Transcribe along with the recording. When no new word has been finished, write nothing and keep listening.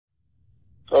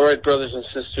All right, brothers and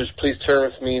sisters, please turn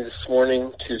with me this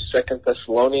morning to 2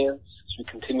 Thessalonians as we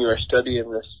continue our study in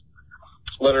this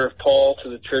letter of Paul to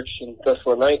the church in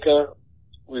Thessalonica.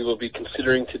 We will be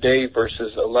considering today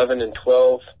verses 11 and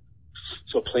 12.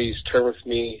 So please turn with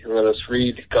me and let us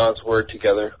read God's word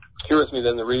together. Hear with me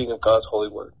then the reading of God's holy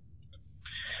word.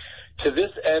 To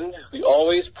this end, we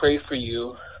always pray for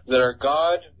you that our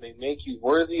God may make you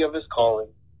worthy of his calling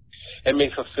and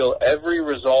may fulfill every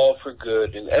resolve for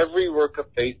good and every work of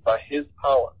faith by his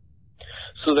power,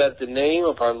 so that the name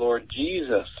of our Lord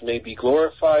Jesus may be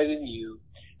glorified in you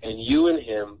and you in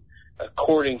him,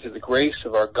 according to the grace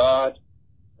of our God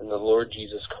and the Lord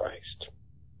Jesus Christ.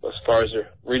 As far as the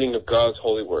reading of God's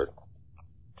holy word.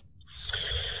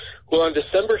 Well, on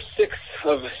December 6th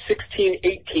of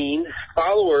 1618,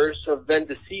 followers of then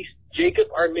deceased Jacob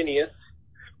Arminius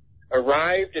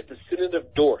arrived at the Synod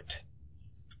of Dort,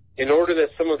 in order that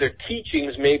some of their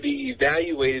teachings may be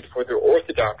evaluated for their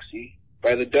orthodoxy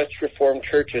by the Dutch Reformed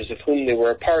churches of whom they were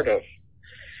a part of.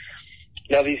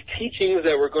 Now, these teachings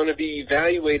that were going to be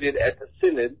evaluated at the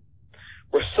Synod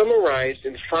were summarized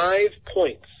in 5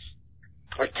 points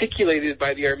articulated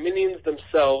by the Arminians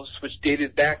themselves, which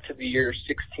dated back to the year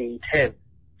 1610,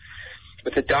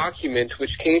 with a document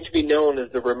which came to be known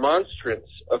as the Remonstrance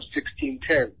of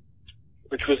 1610,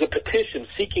 which was a petition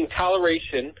seeking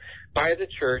toleration by the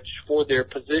church for their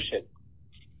position.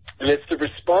 And it's the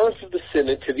response of the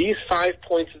Synod to these 5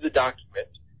 points of the document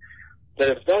that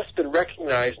have thus been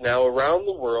recognized now around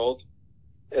the world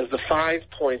as the 5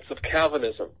 points of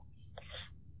Calvinism.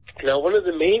 Now, one of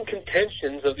the main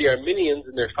contentions of the Arminians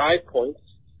in their 5 points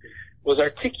was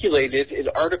articulated in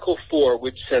Article 4,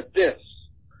 which said this: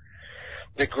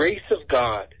 the grace of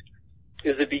God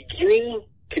is the beginning,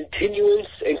 continuance,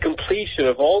 and completion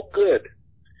of all good,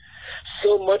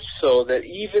 so much so that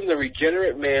even the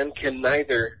regenerate man can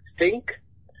neither think,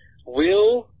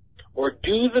 will, or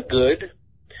do the good,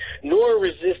 nor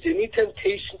resist any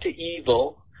temptation to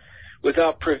evil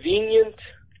without prevenient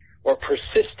or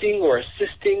persisting or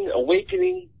assisting,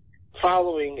 awakening,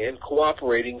 following, and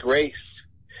cooperating grace.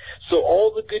 So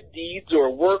all the good deeds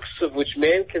or works of which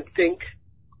man can think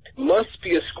must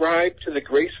be ascribed to the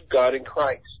grace of God in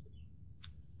Christ.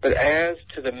 But as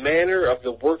to the manner of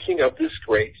the working of this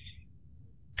grace,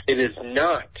 it is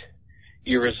not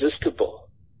irresistible.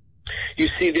 You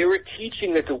see, they were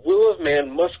teaching that the will of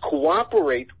man must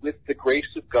cooperate with the grace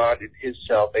of God in his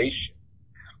salvation.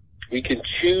 We can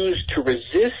choose to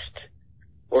resist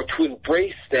or to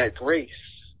embrace that grace.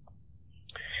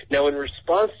 Now, in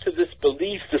response to this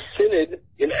belief, the Synod,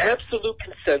 in absolute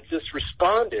consensus,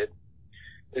 responded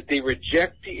that they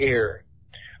reject the error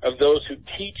of those who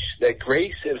teach that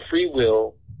grace and free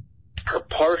will are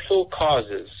partial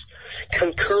causes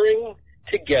concurring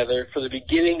together for the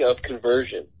beginning of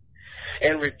conversion,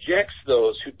 and rejects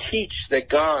those who teach that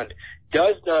God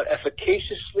does not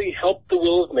efficaciously help the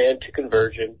will of man to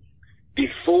conversion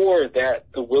before that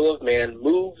the will of man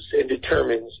moves and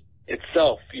determines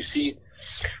itself. You see,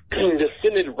 the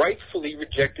Synod rightfully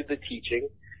rejected the teaching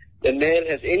that man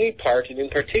has any part, and in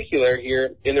particular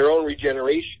here, in their own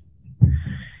regeneration.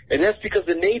 And that's because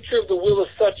the nature of the will is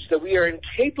such that we are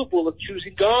incapable of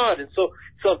choosing God. And so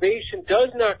salvation does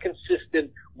not consist in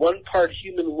one part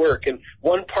human work and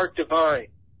one part divine.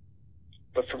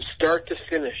 But from start to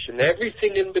finish and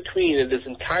everything in between, it is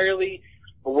entirely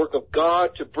a work of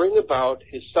God to bring about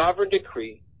his sovereign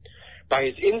decree by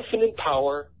his infinite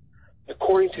power,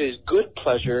 according to his good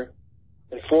pleasure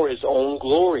and for his own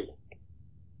glory.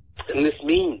 And this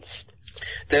means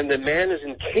then that man is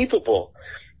incapable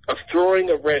of throwing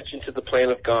a wrench into the plan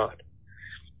of God.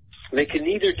 They can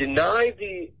neither deny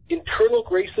the internal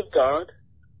grace of God,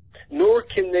 nor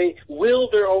can they will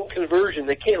their own conversion.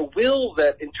 They can't will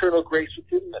that internal grace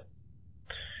within them.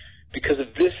 Because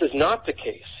if this is not the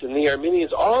case, and the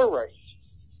Arminians are right,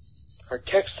 our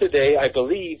text today, I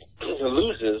believe,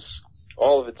 loses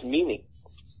all of its meaning.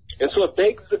 And so it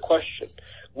begs the question,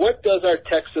 what does our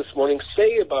text this morning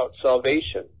say about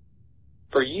salvation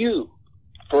for you,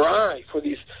 for I, for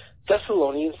these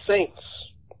Thessalonian saints?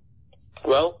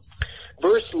 Well,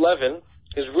 verse 11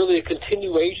 is really a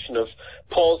continuation of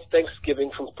Paul's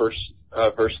thanksgiving from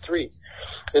verse 3.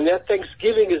 And that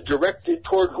thanksgiving is directed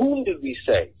toward whom did we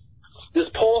say? Does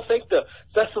Paul thank the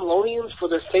Thessalonians for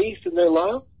their faith and their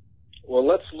love? Well,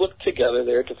 let's look together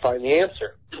there to find the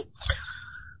answer.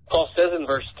 Paul says in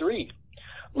verse 3,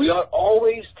 we ought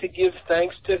always to give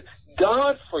thanks to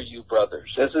God for you,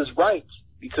 brothers, as is right,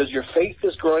 because your faith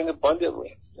is growing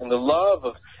abundantly, and the love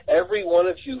of every one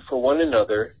of you for one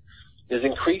another is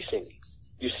increasing.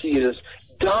 You see, it is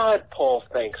God Paul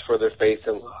thanks for their faith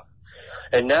and love.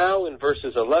 And now in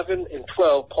verses 11 and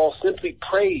 12, Paul simply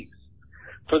prays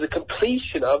for the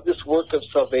completion of this work of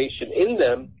salvation in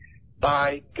them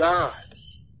by God.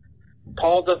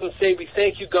 Paul doesn't say, we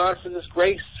thank you, God, for this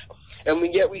grace,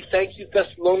 and yet we thank you,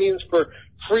 Thessalonians, for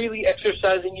freely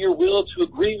exercising your will to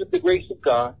agree with the grace of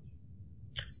God.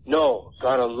 No,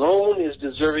 God alone is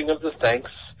deserving of the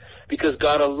thanks, because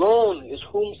God alone is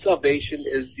whom salvation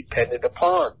is dependent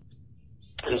upon.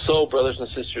 And so, brothers and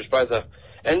sisters, by the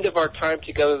end of our time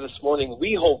together this morning,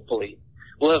 we hopefully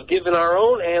will have given our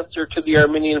own answer to the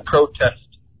Arminian protest,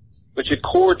 which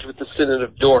accords with the Synod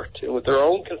of Dort and with their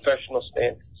own confessional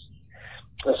standards.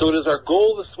 And so it is our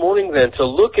goal this morning then to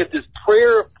look at this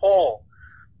prayer of Paul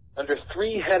under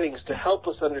three headings to help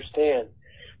us understand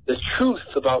the truth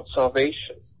about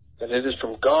salvation, that it is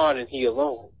from God and He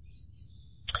alone.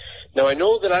 Now I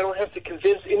know that I don't have to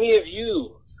convince any of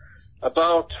you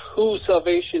about who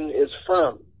salvation is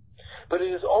from, but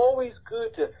it is always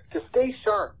good to stay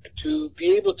sharp, to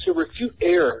be able to refute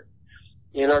error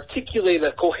and articulate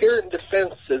a coherent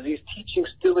defense as these teachings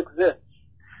still exist.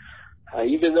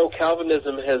 Even though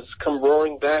Calvinism has come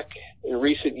roaring back in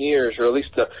recent years, or at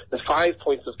least the 5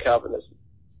 points of Calvinism.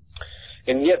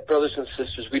 And yet, brothers and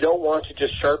sisters, we don't want to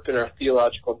just sharpen our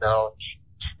theological knowledge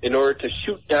in order to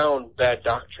shoot down bad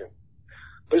doctrine.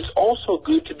 But it's also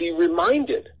good to be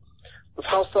reminded of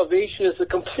how salvation is a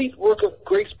complete work of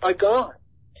grace by God,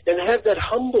 and have that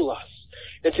humble us,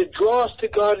 and to draw us to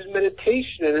God in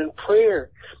meditation and in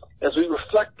prayer as we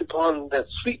reflect upon that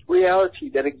sweet reality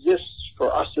that exists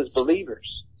for us as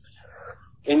believers.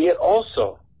 And yet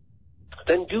also,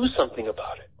 then do something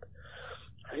about it.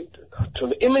 Right?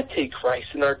 To imitate Christ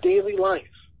in our daily life.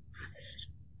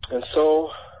 And so,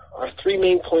 our three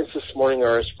main points this morning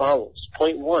are as follows.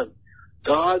 Point 1,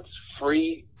 God's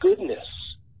free goodness.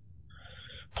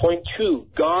 Point 2,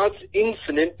 God's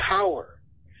infinite power.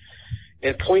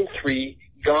 And point 3,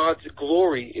 God's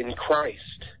glory in Christ.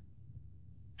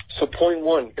 So point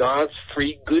 1, God's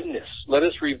free goodness. Let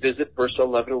us revisit verse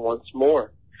 11 once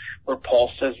more, where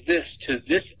Paul says this, to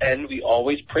this end we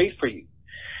always pray for you,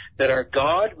 that our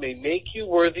God may make you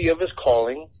worthy of His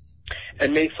calling,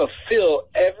 and may fulfill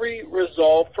every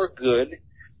resolve for good,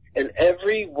 and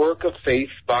every work of faith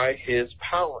by His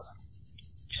power.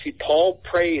 See, Paul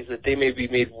prays that they may be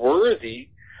made worthy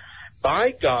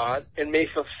by God, and may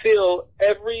fulfill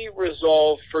every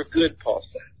resolve for good, Paul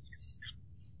says.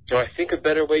 Now, I think a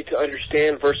better way to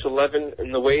understand verse 11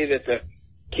 in the way that the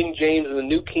King James and the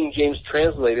New King James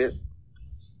translate it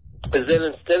is that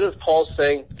instead of Paul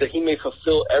saying that he may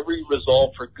fulfill every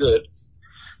resolve for good,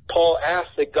 Paul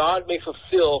asks that God may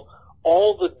fulfill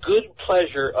all the good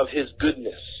pleasure of His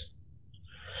goodness.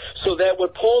 So that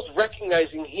what Paul's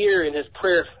recognizing here in his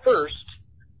prayer first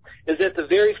is that the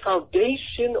very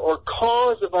foundation or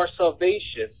cause of our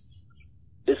salvation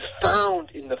is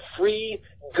found in the free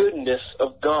goodness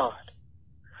of God.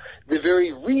 The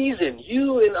very reason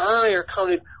you and I are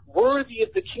counted worthy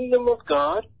of the kingdom of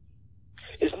God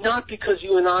is not because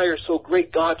you and I are so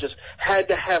great God just had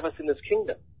to have us in His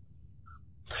kingdom.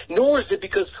 Nor is it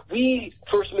because we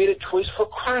first made a choice for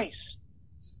Christ.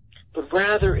 But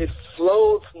rather it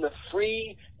flowed from the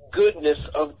free goodness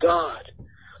of God.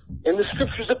 And the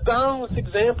scriptures abound with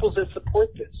examples that support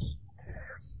this.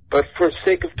 But for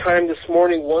sake of time this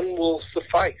morning, one will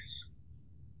suffice.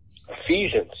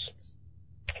 Ephesians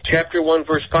chapter 1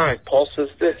 verse 5, Paul says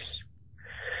this,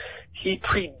 He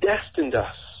predestined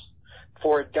us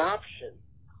for adoption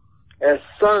as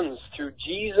sons through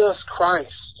Jesus Christ,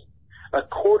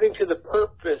 according to the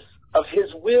purpose of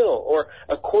His will, or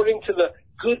according to the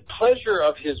good pleasure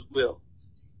of His will.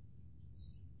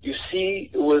 You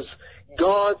see, it was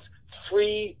God's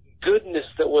free goodness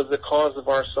that was the cause of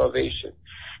our salvation.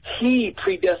 He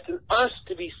predestined us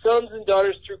to be sons and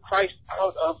daughters through Christ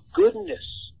out of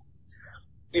goodness.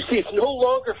 You see, it's no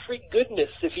longer free goodness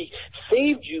if He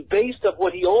saved you based on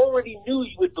what He already knew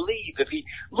you would believe. If He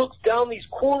looks down these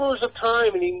corners of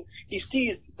time and he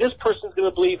sees this person's going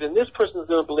to believe and this person's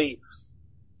going to believe.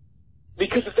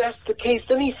 Because if that's the case,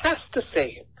 then He has to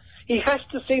save. He has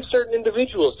to save certain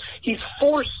individuals. He's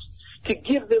forced to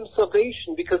give them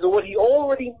salvation because of what He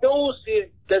already knows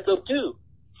that they'll do.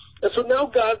 And so now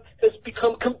God has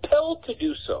become compelled to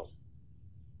do so.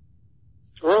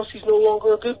 Or else He's no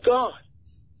longer a good God.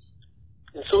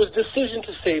 And so His decision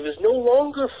to save is no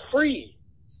longer free,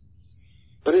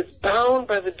 but it's bound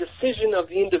by the decision of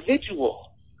the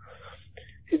individual.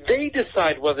 They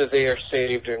decide whether they are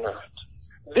saved or not.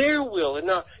 Their will and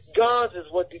not God's is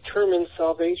what determines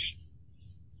salvation.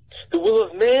 The will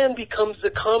of man becomes the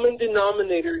common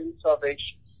denominator in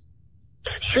salvation.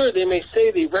 Sure, they may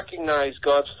say they recognize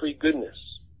God's free goodness,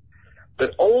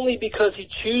 but only because he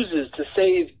chooses to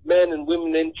save men and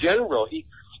women in general.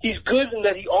 He's good in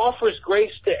that he offers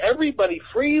grace to everybody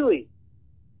freely.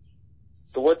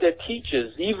 But what that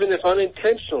teaches, even if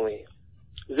unintentionally,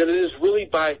 is that it is really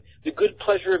by the good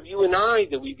pleasure of you and I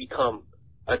that we become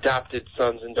adopted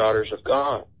sons and daughters of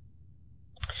God.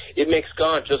 It makes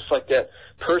God just like that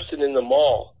person in the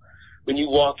mall when you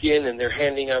walk in and they're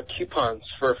handing out coupons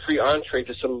for a free entree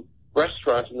to some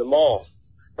restaurant in the mall.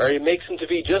 Right? It makes him to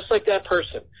be just like that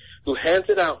person who hands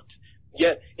it out.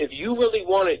 Yet, if you really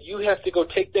want it, you have to go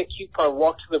take that coupon,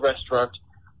 walk to the restaurant,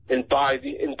 and buy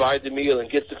the meal and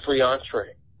get the free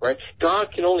entree. Right?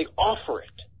 God can only offer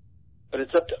it, but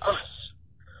it's up to us.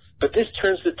 But this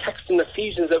turns the text in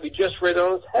Ephesians that we just read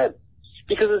on its head,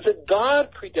 because it's that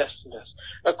God predestined us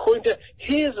according to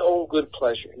his own good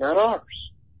pleasure, not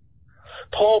ours.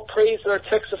 Paul prays in our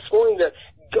text this morning that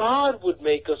God would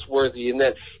make us worthy and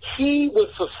that he would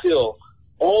fulfill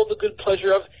all the good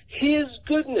pleasure of his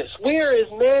goodness. Where is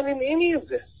man in any of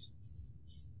this?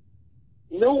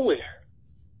 Nowhere.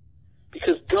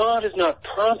 Because God is not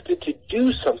prompted to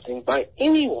do something by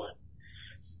anyone,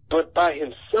 but by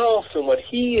himself and what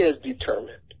he has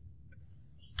determined.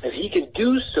 And he can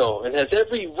do so and has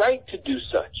every right to do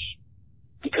such,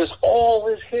 because all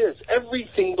is his.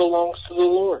 Everything belongs to the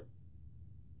Lord.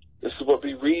 This is what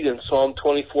we read in Psalm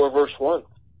 24, verse 1.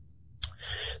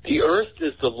 The earth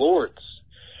is the Lord's,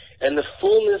 and the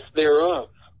fullness thereof,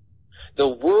 the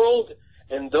world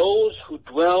and those who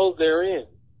dwell therein.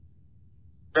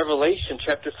 Revelation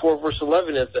chapter 4, verse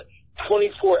 11, as the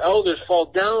 24 elders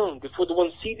fall down before the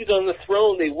one seated on the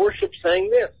throne, they worship,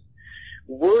 saying this: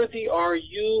 Worthy are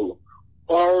you,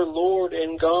 our Lord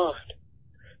and God,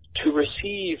 to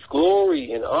receive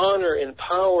glory and honor and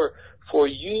power, for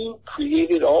you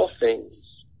created all things,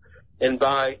 and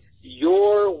by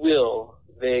your will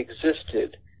they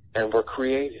existed and were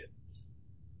created.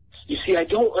 You see, I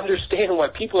don't understand why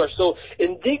people are so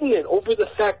indignant over the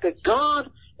fact that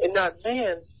God and not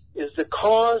man is the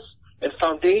cause and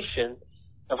foundation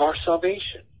of our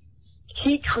salvation.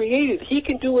 He created. He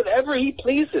can do whatever he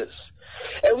pleases.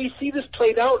 And we see this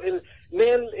played out in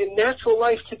man in natural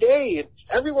life today. And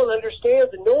everyone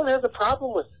understands, and no one has a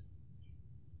problem with it.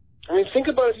 I mean, think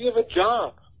about if you have a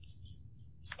job.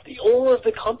 The owner of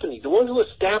the company, the one who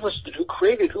established it, who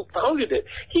created, who founded it,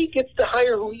 he gets to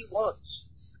hire who he wants.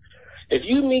 If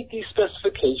you meet these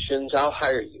specifications, I'll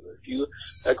hire you. If you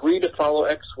agree to follow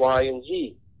X, Y, and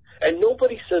Z. And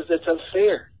nobody says that's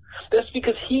unfair. That's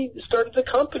because he started the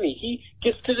company. He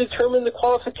gets to determine the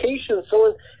qualifications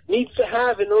someone needs to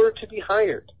have in order to be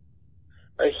hired.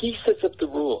 He sets up the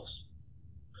rules.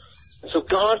 And so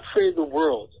God created the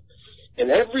world and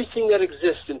everything that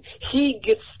exists, and he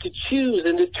gets to choose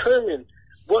and determine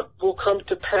what will come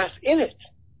to pass in it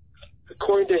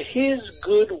according to his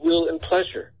good will and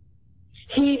pleasure.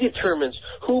 He determines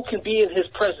who can be in his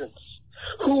presence,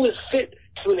 who is fit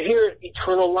to inherit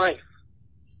eternal life,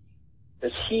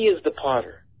 as he is the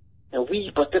potter and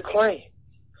we but the clay.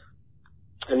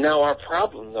 And now our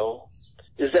problem, though,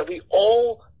 is that we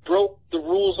all broke the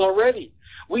rules already.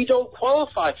 We don't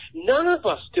qualify, none of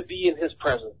us, to be in his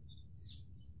presence.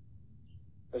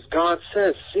 As God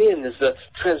says, sin is the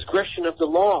transgression of the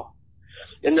law,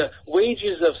 and the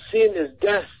wages of sin is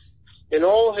death, and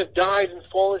all have died and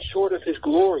fallen short of his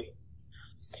glory.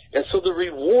 And so the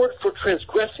reward for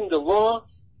transgressing the law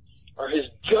are his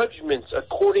judgments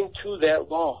according to that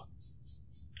law.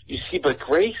 You see, but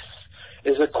grace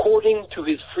is according to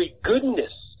his free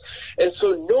goodness. And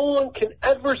so no one can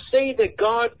ever say that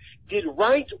God did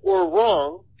right or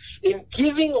wrong in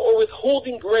giving or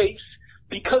withholding grace,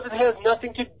 because it has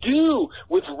nothing to do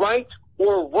with right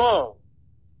or wrong.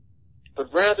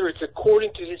 But rather it's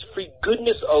according to his free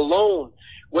goodness alone,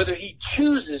 whether he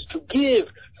chooses to give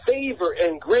favor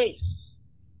and grace.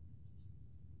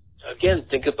 Again,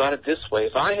 think about it this way.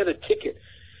 If I had a ticket,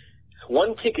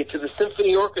 one ticket to the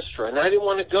symphony orchestra, and I didn't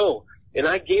want to go, and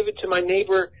I gave it to my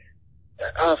neighbor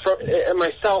and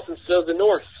myself instead of the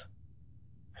North,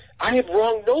 I have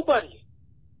wronged nobody.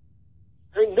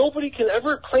 I mean, nobody can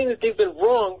ever claim that they've been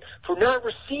wrong for not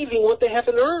receiving what they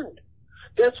haven't earned.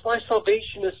 That's why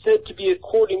salvation is said to be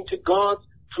according to God's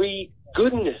free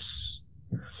goodness.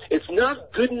 It's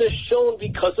not goodness shown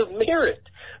because of merit.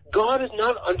 God is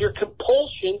not under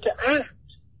compulsion to act.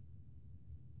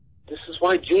 This is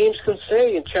why James can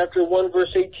say in chapter 1,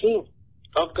 verse 18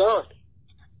 of God,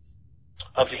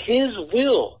 of his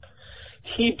will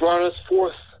he brought us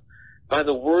forth by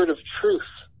the word of truth,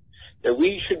 that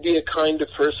we should be a kind of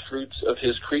first fruits of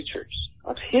his creatures.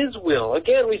 Of his will.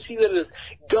 Again, we see that it is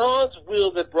God's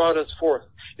will that brought us forth.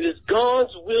 It is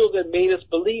God's will that made us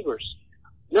believers.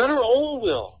 Not our own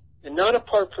will. and not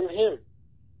apart from Him.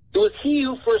 It was He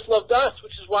who first loved us,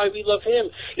 which is why we love Him.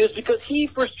 It is because He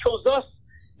first chose us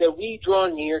that we draw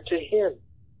near to Him.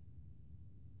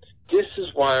 This is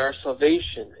why our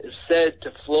salvation is said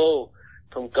to flow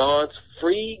from God's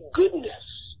free goodness.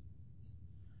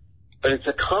 But its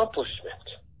accomplishment,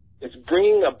 its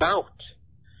bringing about,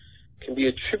 can be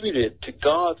attributed to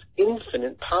God's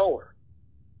infinite power.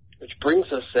 Which brings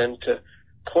us then to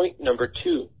point number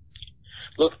 2.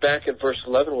 Look back at verse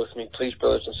 11 with me, please,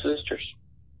 brothers and sisters.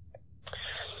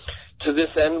 To this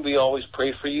end, we always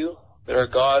pray for you, that our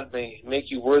God may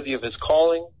make you worthy of His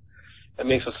calling, and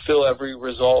may fulfill every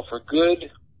resolve for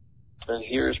good. And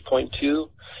here's point 2.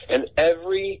 And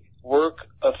every work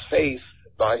of faith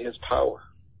by His power.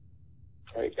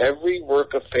 Right? Every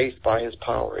work of faith by His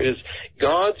power. It is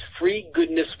God's free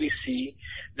goodness we see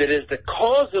that is the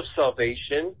cause of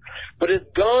salvation, but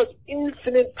it's God's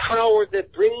infinite power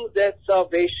that brings that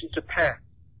salvation to pass.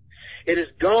 It is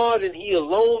God and He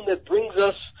alone that brings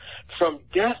us from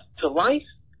death to life.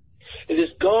 It is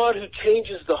God who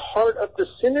changes the heart of the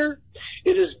sinner.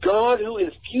 It is God who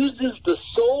infuses the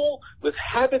soul with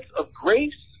habits of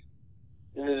grace.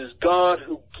 And it is God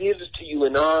who gives to you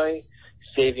and I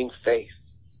saving faith.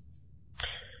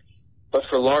 But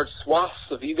for large swaths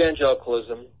of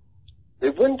evangelicalism, they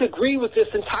wouldn't agree with this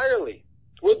entirely,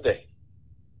 would they?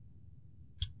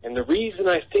 And the reason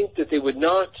I think that they would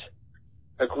not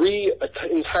agree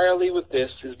entirely with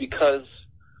this is because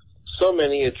so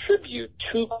many attribute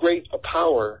too great a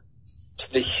power to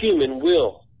the human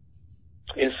will.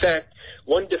 In fact,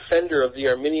 one defender of the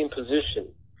Arminian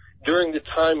position during the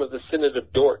time of the Synod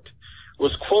of Dort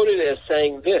was quoted as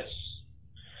saying this: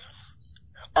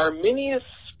 Arminius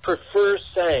prefers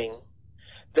saying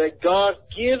that God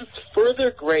gives further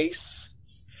grace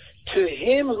to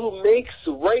him who makes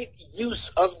right use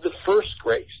of the first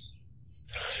grace,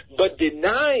 but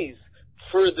denies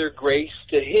further grace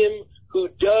to him who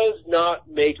does not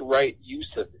make right use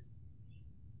of it.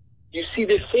 You see,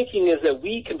 their thinking is that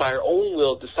we can by our own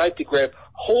will decide to grab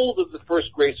hold of the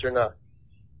first grace or not.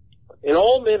 And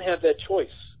all men have that choice.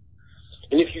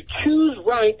 And if you choose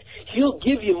right, He'll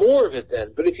give you more of it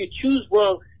then. But if you choose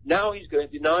wrong, now He's going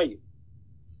to deny you.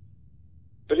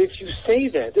 But if you say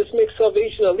that, this makes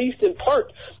salvation, at least in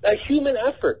part, a human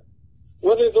effort,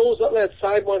 whether those on that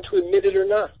side want to admit it or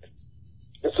not.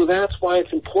 And so that's why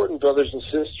it's important, brothers and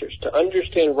sisters, to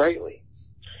understand rightly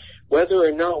whether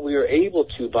or not we are able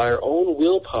to, by our own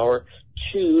willpower,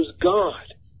 choose God.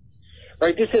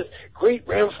 Right? This has great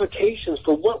ramifications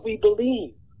for what we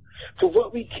believe, for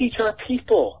what we teach our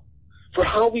people, for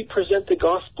how we present the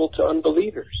gospel to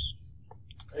unbelievers.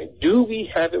 Right? Do we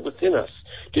have it within us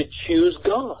to choose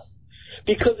God?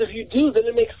 Because if you do, then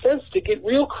it makes sense to get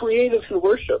real creative in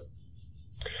worship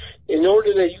in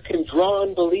order that you can draw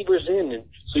unbelievers in. And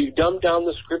so you dumb down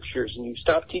the scriptures and you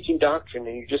stop teaching doctrine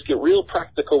and you just get real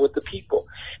practical with the people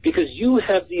because you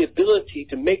have the ability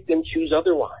to make them choose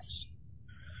otherwise.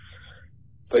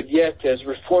 But yet, as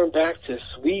Reformed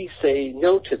Baptists, we say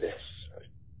no to this.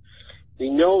 We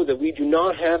know that we do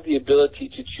not have the ability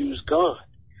to choose God.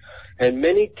 And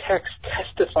many texts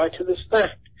testify to this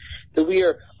fact, that we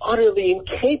are utterly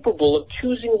incapable of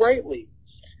choosing rightly,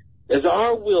 as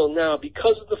our will now,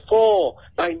 because of the fall,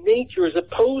 by nature is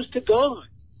opposed to God.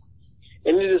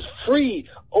 And it is free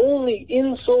only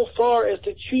insofar as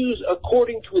to choose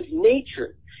according to its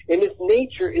nature, and its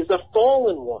nature is a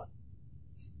fallen one.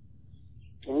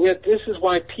 And yet this is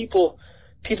why people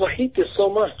hate this so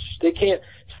much. They can't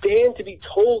stand to be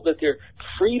told that their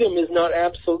freedom is not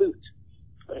absolute.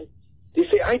 Right? They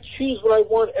say, I choose what I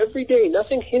want every day.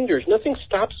 Nothing hinders. Nothing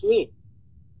stops me.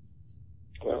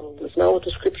 Well, that's not what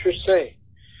the scriptures say.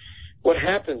 What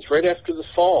happens right after the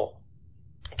fall,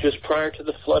 just prior to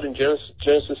the flood in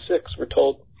Genesis 6, we're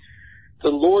told, the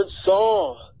Lord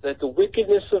saw that the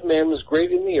wickedness of man was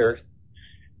great in the earth,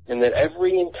 and that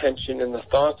every intention and the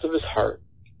thoughts of his heart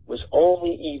was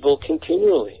only evil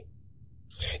continually.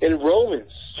 In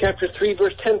Romans chapter 3,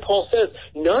 verse 10, Paul says,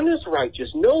 none is righteous,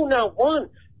 no, not one.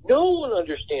 No one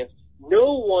understands.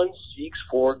 No one seeks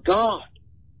for God.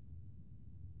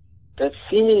 That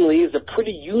seemingly is a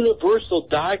pretty universal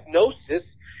diagnosis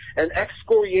and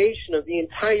excoriation of the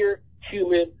entire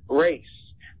human race.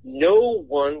 No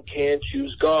one can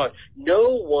choose God.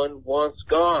 No one wants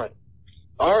God.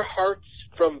 Our hearts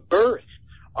from birth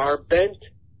are bent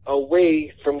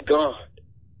away from God.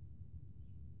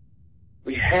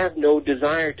 We have no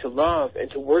desire to love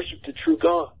and to worship the true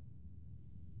God.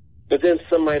 But then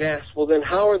some might ask, well then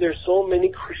how are there so many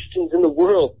Christians in the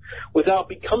world without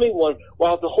becoming one,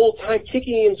 while the whole time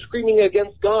kicking and screaming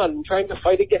against God and trying to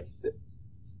fight against it?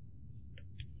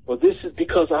 Well, this is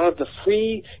because out of the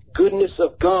free goodness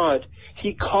of God,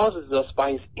 He causes us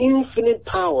by His infinite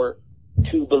power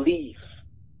to believe.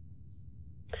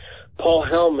 Paul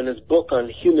Helm, in his book on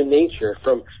human nature,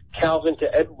 From Calvin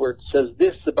to Edwards, says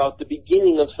this about the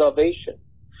beginning of salvation.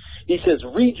 He says,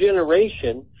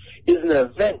 regeneration is an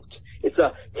event. It's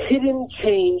a hidden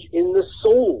change in the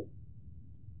soul.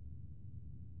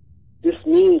 This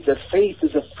means that faith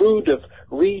is a fruit of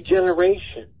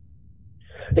regeneration.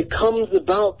 It comes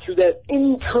about through that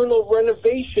internal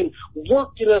renovation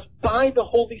worked in us by the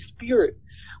Holy Spirit,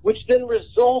 which then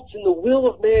results in the will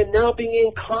of man now being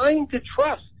inclined to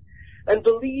trust and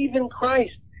believe in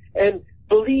Christ and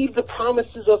believe the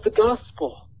promises of the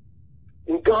gospel.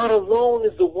 And God alone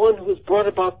is the one who has brought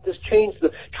about this change.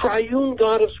 The triune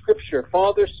God of Scripture,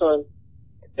 Father, Son,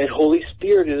 and Holy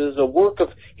Spirit. It is a work of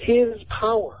His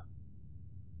power.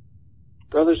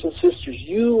 Brothers and sisters,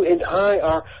 you and I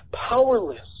are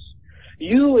powerless.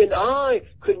 You and I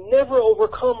could never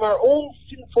overcome our own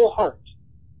sinful heart.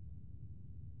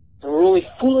 And we're only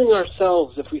fooling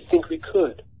ourselves if we think we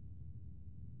could.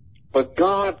 But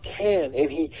God can, and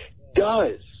He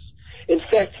does. In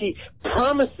fact, He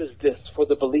promises this for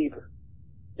the believer.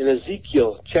 In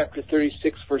Ezekiel chapter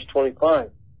 36, verse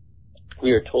 25,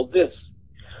 we are told this,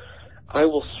 I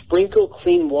will sprinkle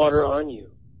clean water on you,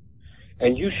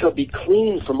 and you shall be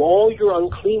clean from all your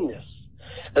uncleanness,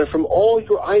 and from all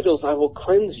your idols I will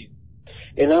cleanse you,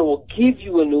 and I will give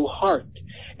you a new heart,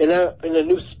 and a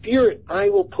new spirit I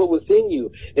will put within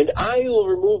you, and I will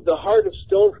remove the heart of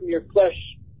stone from your flesh,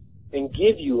 and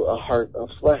give you a heart of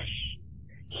flesh.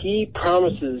 He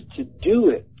promises to do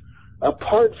it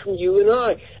apart from you and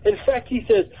I. In fact, He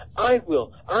says, I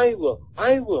will. I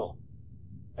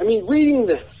mean, reading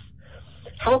this,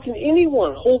 how can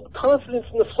anyone hold confidence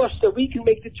in the flesh that we can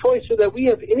make the choice or that we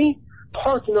have any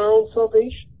part in our own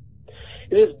salvation?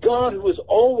 It is God who is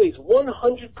always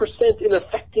 100% in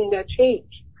effecting that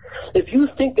change. If you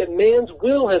think that man's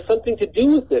will has something to do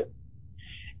with it,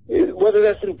 whether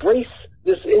that's embrace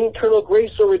this internal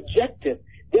grace or reject it,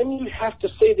 then you have to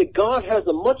say that God has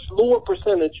a much lower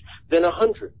percentage than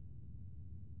 100.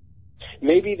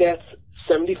 Maybe that's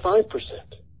 75%.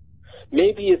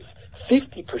 Maybe it's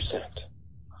 50%.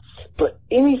 But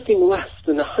anything less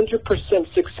than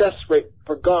 100% success rate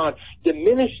for God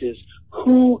diminishes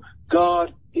who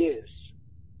God is.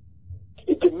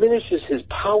 It diminishes His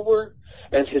power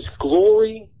and His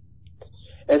glory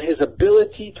and His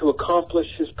ability to accomplish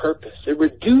His purpose. It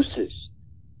reduces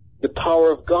the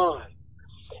power of God.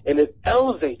 And it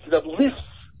elevates, it uplifts,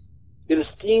 it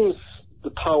esteems the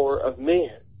power of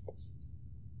man.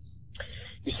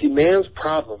 You see, man's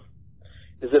problem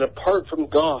is that apart from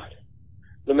God,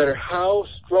 no matter how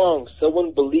strong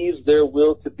someone believes their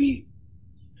will to be,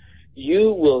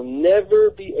 you will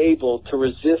never be able to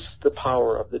resist the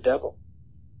power of the devil.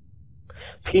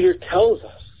 Peter tells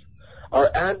us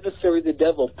our adversary, the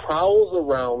devil, prowls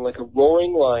around like a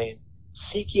roaring lion,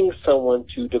 seeking someone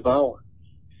to devour.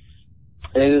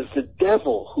 And it is the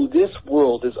devil who this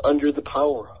world is under the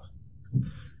power of.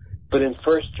 But in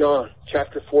 1 John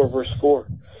chapter 4, verse 4,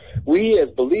 we as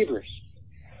believers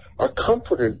are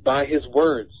comforted by His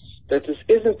words that this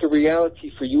isn't the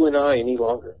reality for you and I any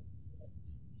longer.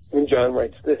 And John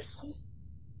writes this,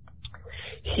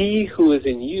 He who is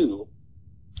in you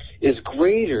is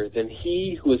greater than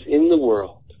he who is in the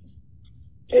world.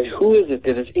 And who is it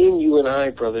that is in you and I,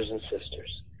 brothers and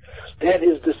sisters? That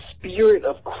is the Spirit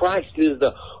of Christ. It is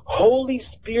the Holy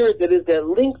Spirit that is that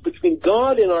link between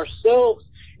God and ourselves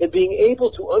and being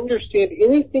able to understand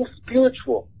anything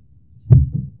spiritual.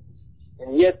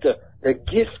 And yet the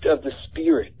gift of the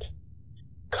Spirit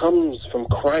comes from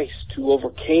Christ, who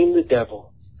overcame the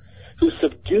devil, who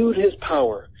subdued his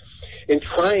power and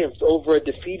triumphed over a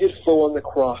defeated foe on the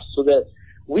cross, so that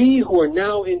we who are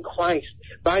now in Christ,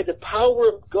 by the power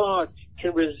of God,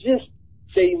 can resist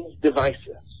Satan's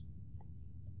devices.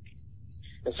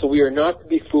 And so we are not to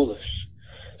be foolish.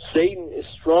 Satan is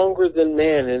stronger than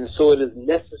man, and so it is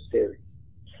necessary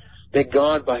that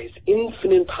God, by His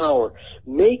infinite power,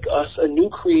 make us a new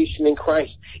creation in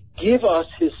Christ, give us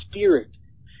His Spirit,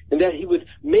 and that He would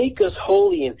make us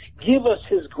holy and give us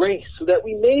His grace so that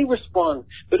we may respond.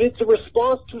 But it's a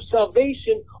response to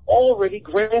salvation already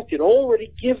granted,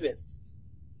 already given.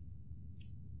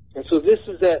 And so this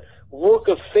is that work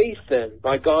of faith then,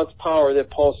 by God's power,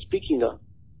 that Paul's speaking of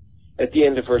at the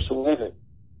end of verse 11.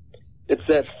 It's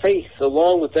that faith,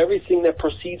 along with everything that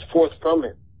proceeds forth from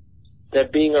it,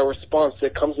 that being our response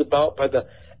that comes about by the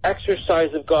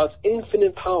exercise of God's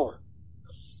infinite power.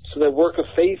 So that work of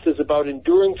faith is about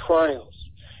enduring trials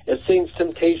and saints'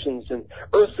 temptations and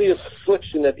earthly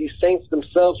affliction that these saints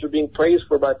themselves are being praised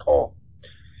for by Paul.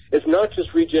 It's not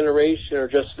just regeneration or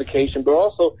justification, but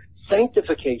also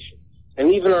sanctification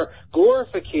and even our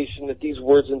glorification that these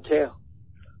words entail.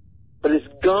 But it's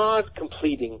God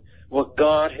completing what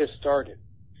God has started.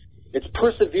 It's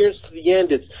perseverance to the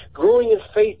end. It's growing in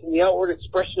faith in the outward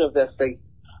expression of that faith.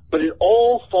 But it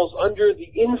all falls under the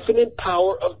infinite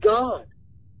power of God.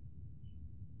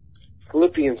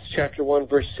 Philippians chapter 1,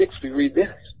 verse 6, we read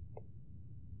this.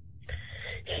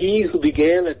 He who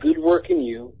began a good work in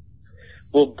you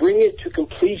will bring it to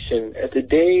completion at the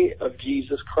day of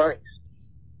Jesus Christ.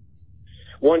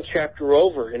 One chapter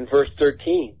over, in verse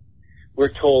 13,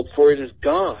 we're told, for it is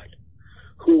God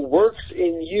who works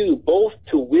in you both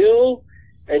to will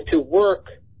and to work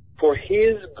for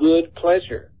His good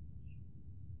pleasure.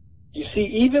 You see,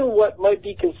 even what might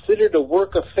be considered a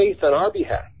work of faith on our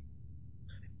behalf,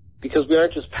 because we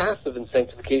aren't just passive in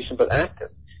sanctification but active,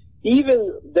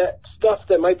 even that stuff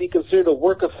that might be considered a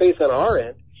work of faith on our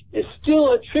end is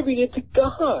still attributed to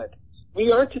God.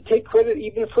 We aren't to take credit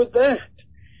even for that.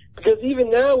 Because even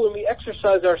now when we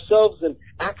exercise ourselves in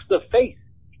acts of faith,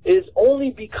 it is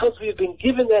only because we have been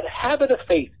given that habit of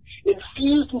faith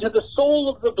infused into the soul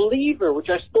of the believer, which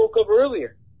I spoke of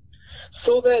earlier.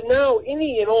 So that now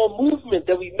any and all movement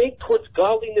that we make towards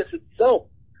godliness itself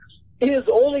is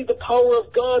only the power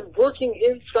of God working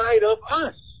inside of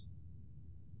us.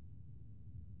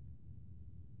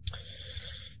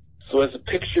 So as the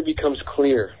picture becomes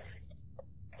clear,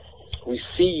 we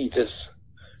see this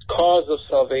cause of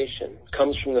salvation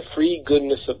comes from the free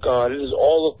goodness of God. It is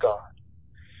all of God.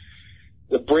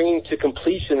 The bringing to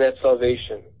completion that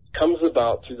salvation comes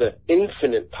about through the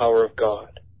infinite power of God.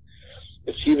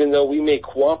 Which even though we may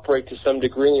cooperate to some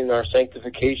degree in our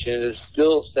sanctification, it is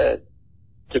still said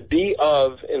to be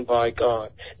of and by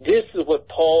God. This is what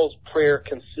Paul's prayer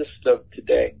consists of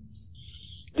today.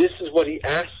 This is what he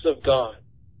asks of God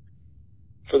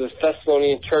for the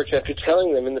Thessalonian church after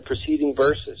telling them in the preceding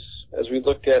verses, as we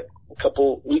looked at a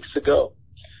couple weeks ago,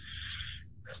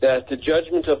 that the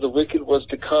judgment of the wicked was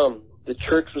to come. The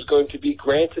church was going to be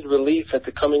granted relief at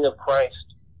the coming of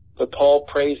Christ. But Paul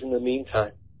prays in the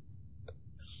meantime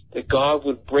that God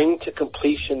would bring to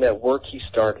completion that work He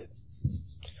started,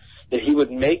 that He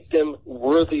would make them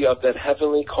worthy of that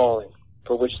heavenly calling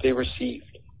for which they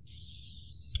received,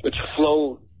 which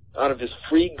flowed out of His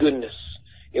free goodness,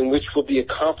 in which will be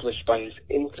accomplished by His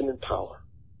infinite power.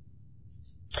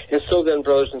 And so then,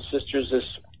 brothers and sisters, this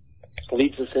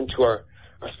leads us into our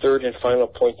third and final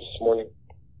point this morning.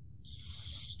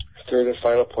 Third and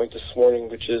final point this morning,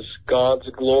 which is God's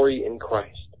glory in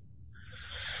Christ.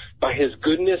 By His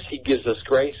goodness, He gives us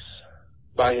grace.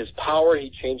 By His power,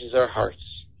 He changes our hearts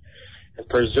and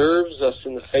preserves us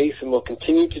in the faith and will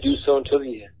continue to do so until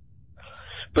the end.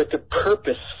 But the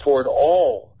purpose for it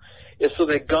all is so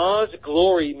that God's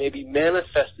glory may be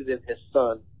manifested in His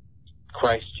Son,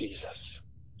 Christ Jesus.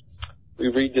 We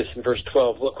read this in verse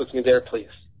 12. Look with me there, please.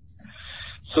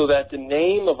 So that the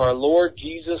name of our Lord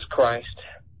Jesus Christ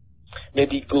may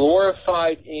be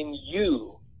glorified in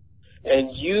you, and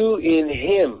you in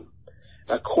Him,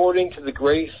 according to the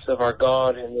grace of our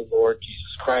God and the Lord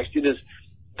Jesus Christ. It is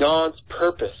God's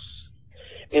purpose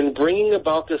in bringing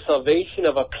about the salvation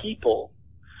of a people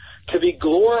to be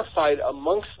glorified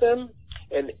amongst them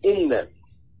and in them.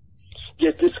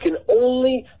 Yet this can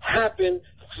only happen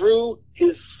through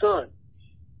His Son.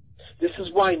 This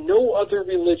is why no other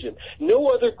religion, no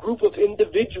other group of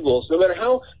individuals, no matter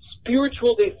how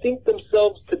spiritual they think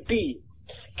themselves to be,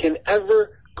 can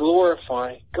ever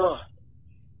glorify God.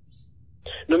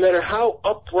 No matter how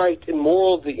upright and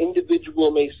moral the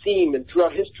individual may seem, and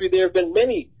throughout history there have been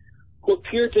many who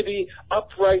appear to be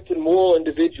upright and moral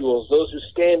individuals, those who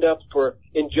stand up for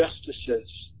injustices,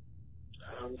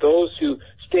 those who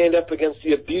stand up against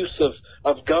the abuse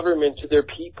of government to their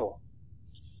people.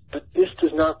 But this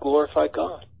does not glorify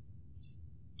God.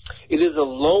 It is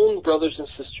alone, brothers and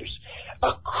sisters,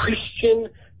 a Christian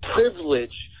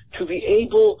privilege to be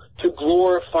able to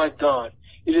glorify God.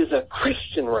 It is a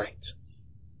Christian right.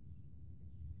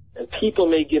 And people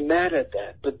may get mad at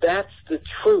that, but that's the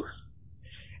truth.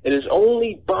 It is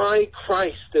only by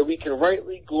Christ that we can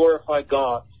rightly glorify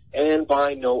God, and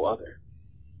by no other.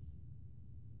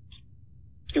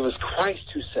 It was Christ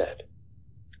who said,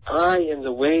 I am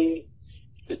the way,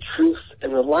 the truth,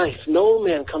 and the life. No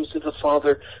man comes to the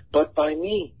Father but by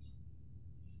me.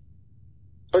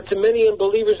 But to many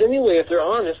unbelievers anyway, if they're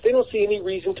honest, they don't see any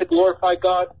reason to glorify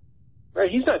God.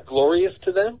 Right? He's not glorious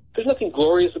to them. There's nothing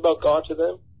glorious about God to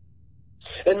them.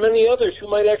 And many others who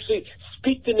might actually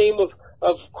speak the name of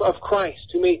Christ,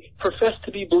 who may profess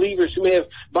to be believers, who may have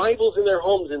Bibles in their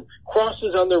homes and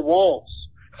crosses on their walls,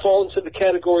 fall into the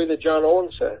category that John Owen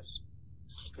says.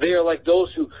 They are like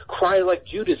those who cry like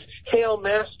Judas, "Hail,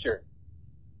 Master!"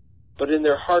 But in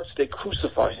their hearts they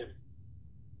crucify him.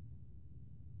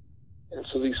 And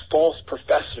so these false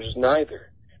professors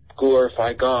neither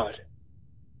glorify God.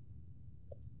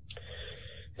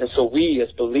 And so we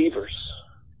as believers,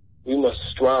 we must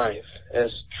strive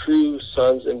as true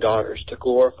sons and daughters to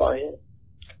glorify him.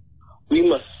 We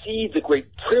must see the great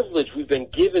privilege we've been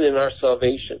given in our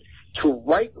salvation to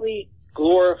rightly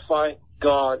glorify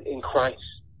God in Christ.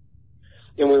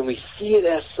 And when we see it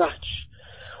as such,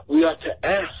 we ought to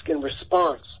ask in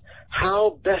response,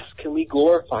 how best can we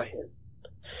glorify him?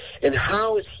 And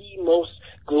how is he most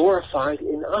glorified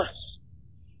in us?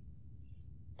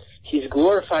 He's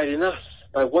glorified in us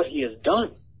by what he has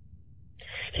done.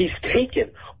 He's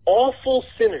taken awful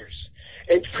sinners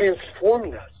and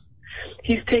transformed us.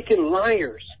 He's taken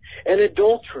liars and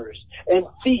adulterers and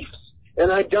thieves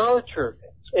and idolaters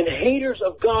and haters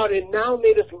of God and now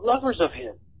made us lovers of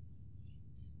him.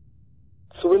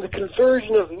 So in the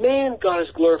conversion of man, God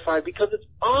is glorified because it's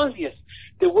obvious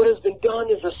that what has been done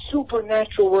is a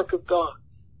supernatural work of God.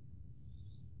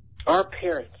 Our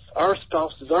parents, our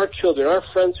spouses, our children, our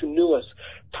friends who knew us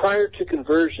prior to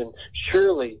conversion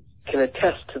surely can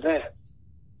attest to that.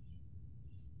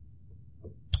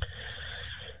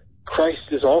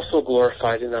 Christ is also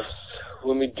glorified in us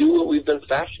when we do what we've been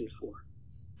fashioned for,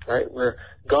 right? We're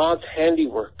God's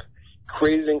handiwork,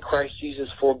 created in Christ Jesus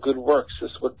for good works.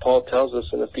 This is what Paul tells us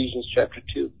in Ephesians chapter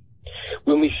 2.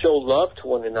 When we show love to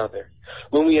one another,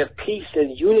 when we have peace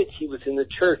and unity within the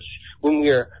church, when we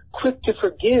are quick to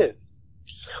forgive,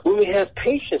 when we have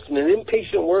patience in an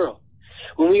impatient world,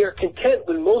 when we are content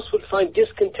when most would find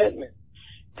discontentment.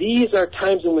 These are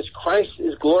times in which Christ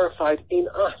is glorified in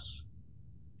us.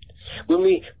 When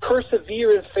we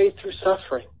persevere in faith through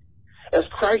suffering, as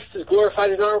Christ is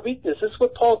glorified in our weakness. This is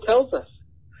what Paul tells us.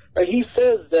 Right? He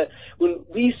says that when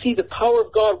we see the power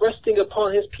of God resting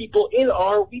upon his people in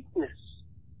our weakness.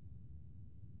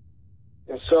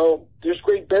 And so there's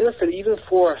great benefit even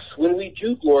for us when we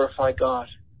do glorify God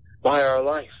by our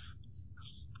life.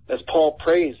 As Paul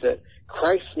prays that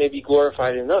Christ may be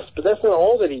glorified in us, but that's not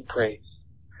all that he prays.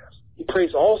 He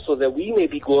prays also that we may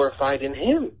be glorified in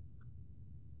him.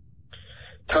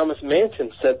 Thomas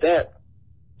Manton said that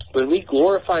when we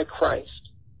glorify Christ,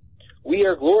 we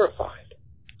are glorified.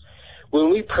 When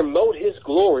we promote his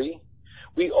glory,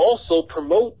 we also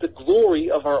promote the glory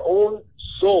of our own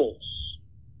souls.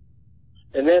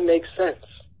 And that makes sense.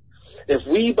 If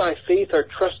we by faith are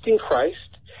trusting Christ,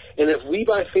 and if we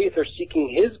by faith are seeking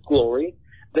his glory,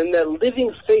 then that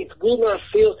living faith will not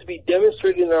fail to be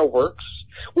demonstrated in our works,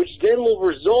 which then will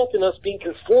result in us being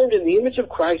conformed in the image of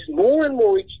Christ more and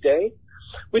more each day,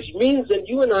 which means that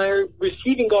you and I are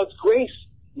receiving God's grace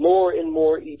more and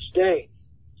more each day.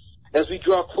 As we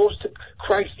draw close to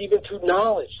Christ even through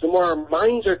knowledge, the more our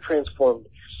minds are transformed.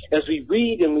 As we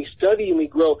read and we study and we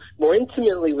grow more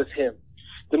intimately with him,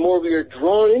 the more we are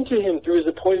drawn into him through his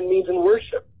appointed means in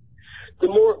worship. The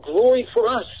more glory for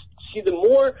us. See, the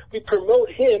more we promote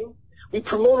him, we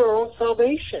promote our own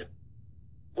salvation.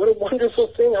 What a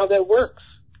wonderful thing how that works.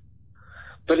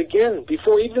 But again,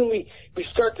 before even we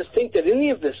start to think that any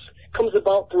of this comes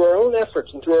about through our own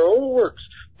efforts and through our own works,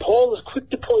 Paul is quick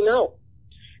to point out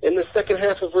in the second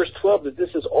half of verse 12 that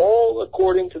this is all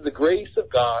according to the grace of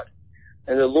God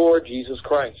and the Lord Jesus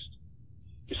Christ.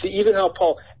 You see, even how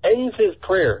Paul ends his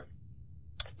prayer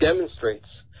demonstrates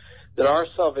that our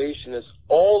salvation is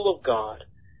all of God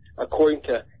according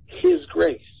to his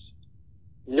grace.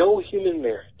 No human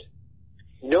merit,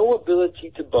 no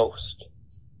ability to boast.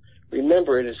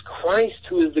 Remember, it is Christ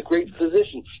who is the great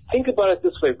physician. Think about it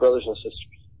this way, brothers and sisters.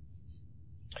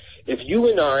 If you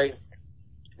and I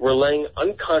were laying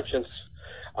unconscious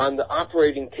on the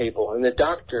operating table and the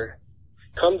doctor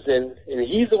comes in and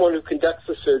he's the one who conducts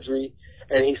the surgery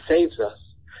and he saves us,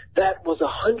 that was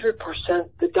 100%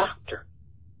 the doctor.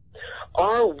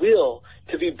 Our will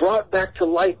to be brought back to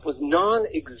life was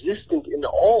non-existent in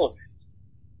all of it.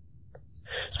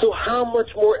 So how much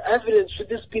more evident should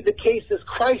this be the case as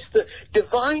Christ, the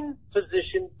divine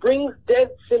physician, brings dead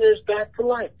sinners back to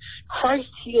life? Christ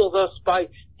heals us by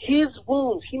his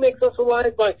wounds. He makes us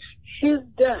alive by his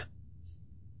death.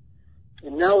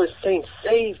 And now as saints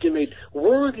saved and made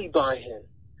worthy by him,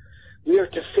 we are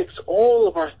to fix all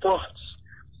of our thoughts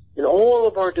and all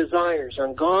of our desires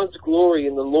on God's glory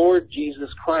in the Lord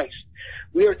Jesus Christ.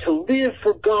 We are to live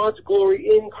for God's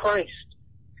glory in Christ.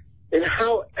 And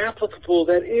how applicable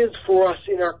that is for us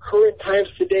in our current times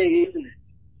today, isn't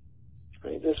it?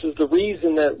 Right? This is the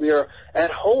reason that we are at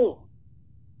home.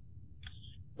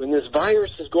 When this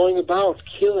virus is going about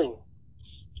killing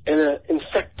and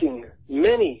infecting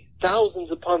many, thousands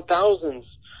upon thousands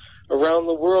around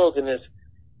the world, and as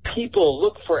people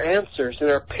look for answers and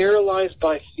are paralyzed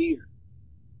by fear,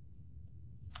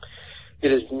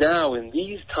 it is now in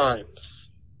these times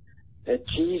that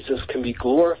Jesus can be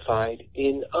glorified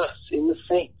in us, in the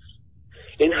saints,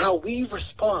 in how we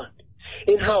respond,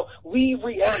 in how we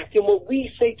react, in what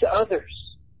we say to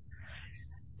others.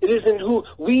 It is in who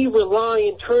we rely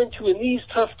and turn to in these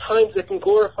tough times that can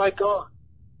glorify God,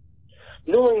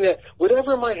 knowing that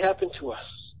whatever might happen to us,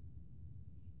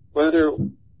 whether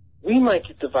we might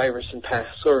get the virus and pass,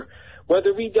 or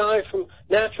whether we die from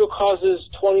natural causes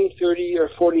 20, 30, or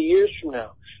 40 years from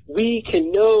now, we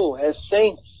can know as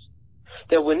saints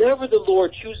that whenever the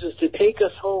Lord chooses to take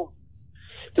us home,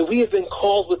 that we have been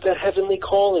called with that heavenly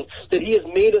calling, that He has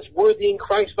made us worthy in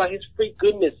Christ by His free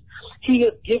goodness. He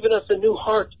has given us a new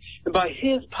heart, and by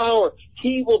His power,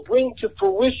 He will bring to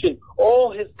fruition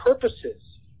all His purposes.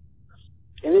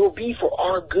 And it will be for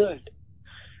our good.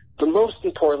 But most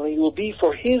importantly, it will be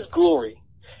for His glory,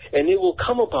 and it will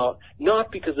come about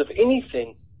not because of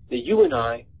anything that you and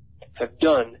I have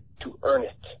done to earn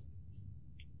it.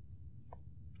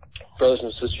 Brothers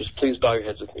and sisters, please bow your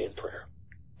heads with me in prayer.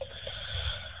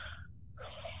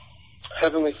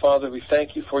 Heavenly Father, we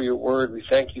thank You for Your word. We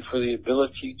thank You for the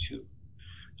ability to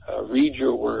read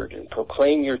Your word and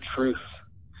proclaim Your truth.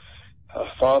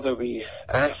 Father, we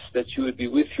ask that You would be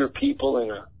with Your people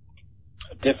in a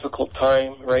difficult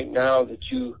time right now, that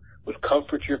You would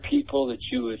comfort Your people, that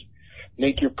You would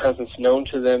make Your presence known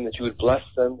to them, that You would bless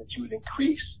them, that You would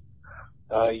increase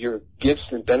Your gifts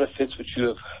and benefits which You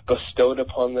have bestowed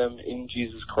upon them in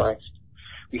Jesus Christ.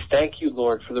 We thank You,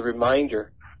 Lord, for the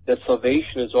reminder that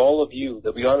salvation is all of You,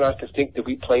 that we ought not to think that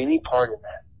we play any part in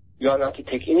that. We ought not to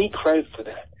take any credit for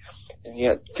that, and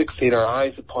yet fixate our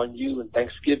eyes upon You in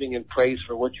thanksgiving and praise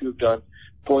for what You have done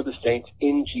for the saints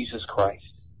in Jesus Christ.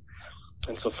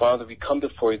 And so, Father, we come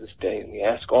before You this day, and we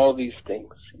ask all these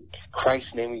things. In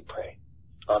Christ's name we pray.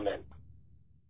 Amen.